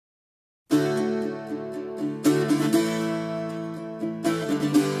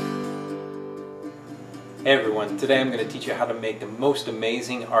Hey everyone, today I'm going to teach you how to make the most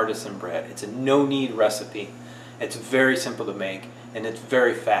amazing artisan bread. It's a no-knead recipe. It's very simple to make and it's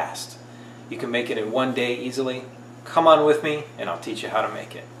very fast. You can make it in one day easily. Come on with me and I'll teach you how to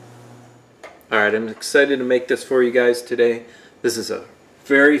make it. Alright, I'm excited to make this for you guys today. This is a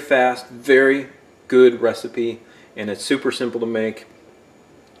very fast, very good recipe and it's super simple to make.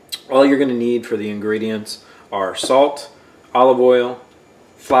 All you're going to need for the ingredients are salt, olive oil,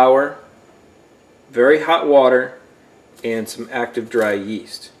 flour, very hot water, and some active dry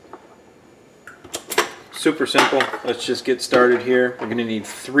yeast. Super simple. Let's just get started here. We're going to need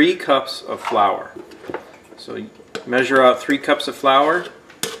 3 cups of flour. So measure out 3 cups of flour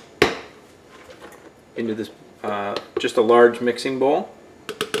into this just a large mixing bowl.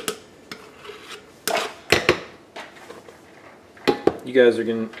 You guys are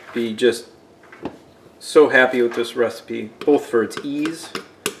going to be just so happy with this recipe, both for its ease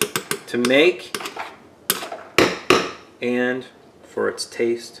to make and for its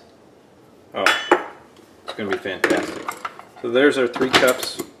taste. Oh, it's going to be fantastic. So there's our 3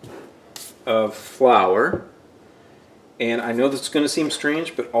 cups of flour. And I know this is going to seem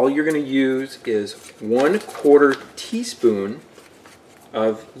strange, but all you're going to use is 1/4 teaspoon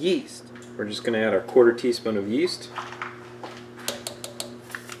of yeast. We're just going to add our 1/4 teaspoon of yeast.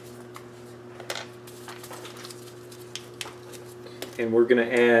 And we're going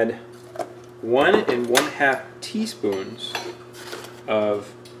to add 1 1/2 teaspoons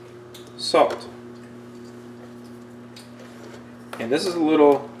of salt. And this is a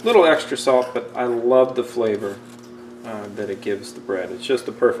little extra salt, but I love the flavor that it gives the bread. It's just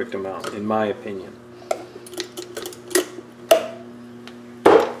the perfect amount, in my opinion. I'm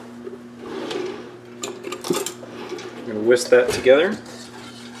going to whisk that together,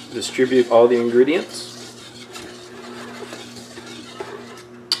 distribute all the ingredients.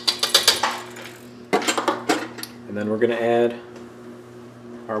 And then we're going to add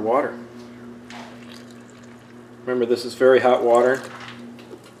our water. Remember, this is very hot water.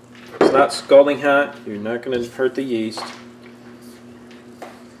 It's not scalding hot. You're not going to hurt the yeast.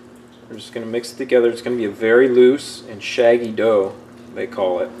 We're just going to mix it together. It's going to be a very loose and shaggy dough, they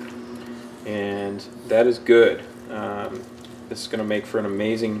call it. And that is good. This is going to make for an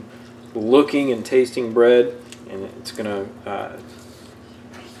amazing looking and tasting bread. And it's going to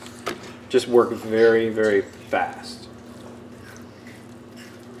just work very, very fast.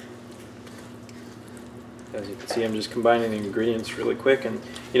 As you can see, I'm just combining the ingredients really quick. And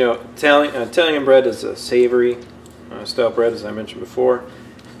you know, Italian bread is a savory style bread, as I mentioned before,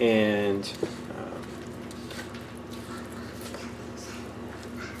 and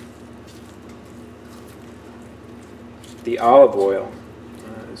the olive oil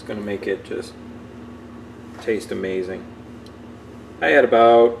is going to make it just taste amazing. I add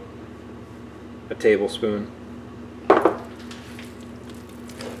about a tablespoon.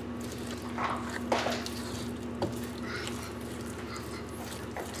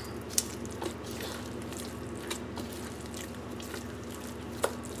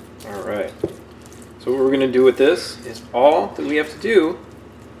 Alright, so what we're going to do with this is all that we have to do,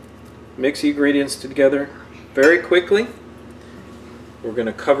 mix the ingredients together very quickly. We're going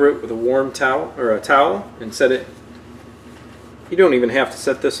to cover it with a warm towel, or a towel, and set it. You don't even have to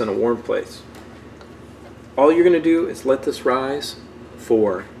set this in a warm place. All you're going to do is let this rise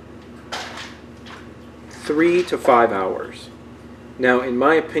for 3 to 5 hours. Now, in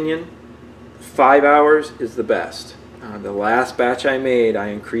my opinion, 5 hours is the best. The last batch I made, I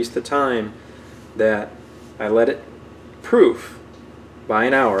increased the time that I let it proof by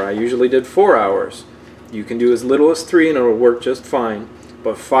an hour. I usually did 4 hours. You can do as little as 3 and it'll work just fine.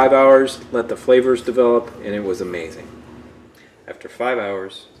 But 5 hours, let the flavors develop, and it was amazing. After 5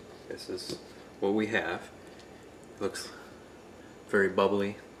 hours, this is what we have. It looks very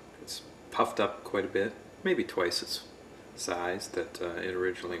bubbly. It's puffed up quite a bit, maybe twice its size that it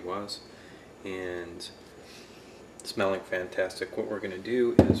originally was. And smelling fantastic. What we're going to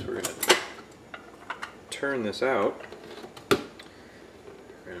do is we're going to turn this out. We're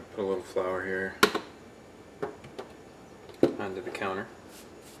going to put a little flour here onto the counter.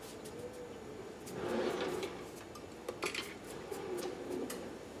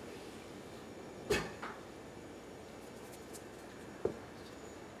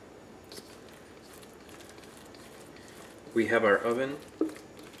 We have our oven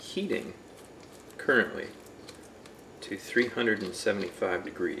heating currently to 375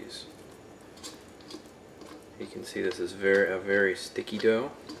 degrees. You can see this is a very sticky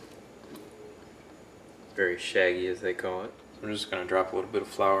dough, very shaggy as they call it. I'm just going to drop a little bit of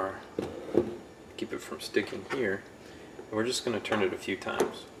flour, keep it from sticking here, and we're just going to turn it a few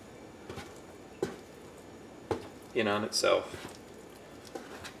times. in on itself.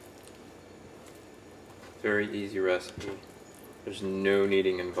 Very easy recipe. There's no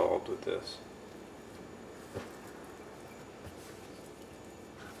kneading involved with this.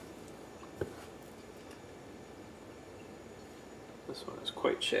 This one is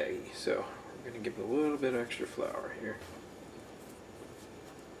quite shaggy, so we're going to give it a little bit extra flour here.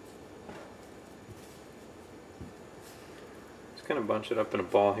 Just kind of bunch it up in a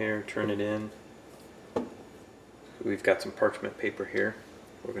ball here, turn it in. So we've got some parchment paper here.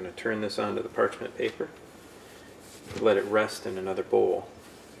 We're going to turn this onto the parchment paper, let it rest in another bowl.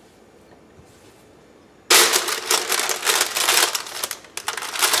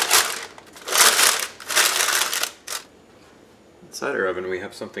 Inside our oven we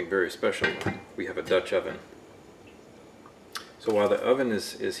have something very special. We have a Dutch oven. So while the oven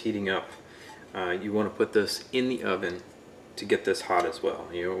is heating up, you want to put this in the oven to get this hot as well.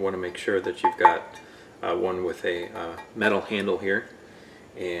 You want to make sure that you've got one with a metal handle here,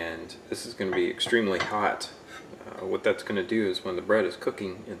 and this is going to be extremely hot. What that's going to do is when the bread is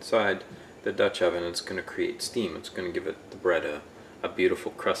cooking inside the Dutch oven, it's going to create steam. It's going to give the bread a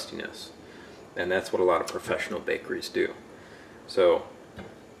beautiful crustiness, and that's what a lot of professional bakeries do. So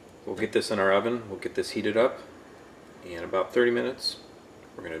we'll get this in our oven, we'll get this heated up, and about 30 minutes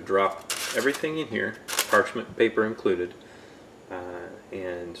we're going to drop everything in here, parchment paper included,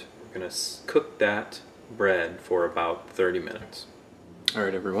 and we're going to cook that bread for about 30 minutes.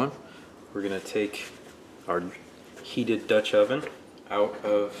 Alright everyone, we're going to take our heated Dutch oven out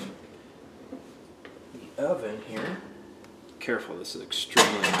of the oven here. Careful, this is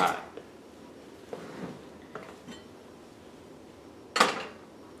extremely hot.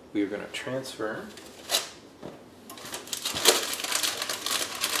 We are going to transfer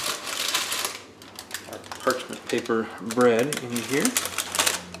our parchment paper bread in here.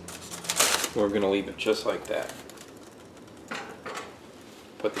 We're going to leave it just like that.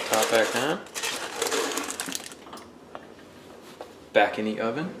 Put the top back on. Back in the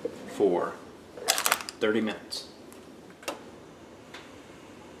oven for 30 minutes.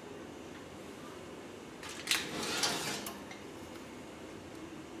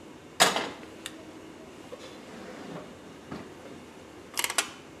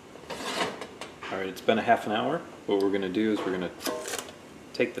 Alright, it's been a half an hour. What we're going to do is we're going to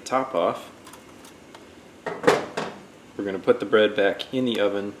take the top off. We're going to put the bread back in the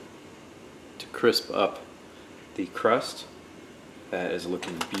oven to crisp up the crust. That is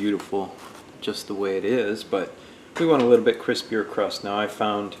looking beautiful just the way it is, but we want a little bit crispier crust. Now I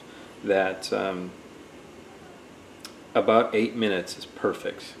found that about 8 minutes is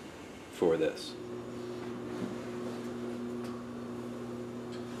perfect for this.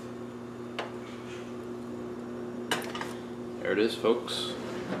 There it is, folks.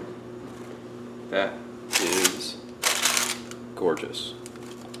 That is gorgeous.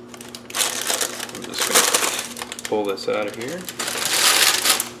 I'm just going to pull this out of here.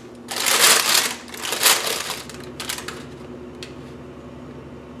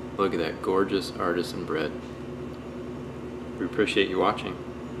 Look at that gorgeous artisan bread. We appreciate you watching.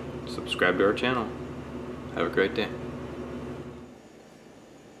 Subscribe to our channel. Have a great day.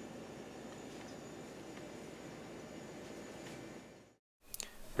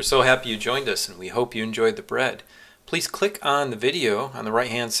 We're so happy you joined us, and we hope you enjoyed the bread. Please click on the video on the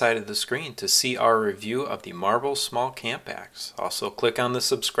right hand side of the screen to see our review of the Marble Small Camp Axe. Also click on the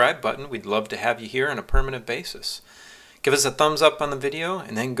subscribe button. We'd love to have you here on a permanent basis. Give us a thumbs up on the video,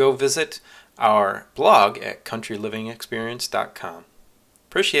 and then go visit our blog at countrylivingexperience.com.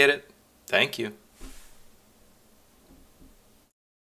 Appreciate it. Thank you.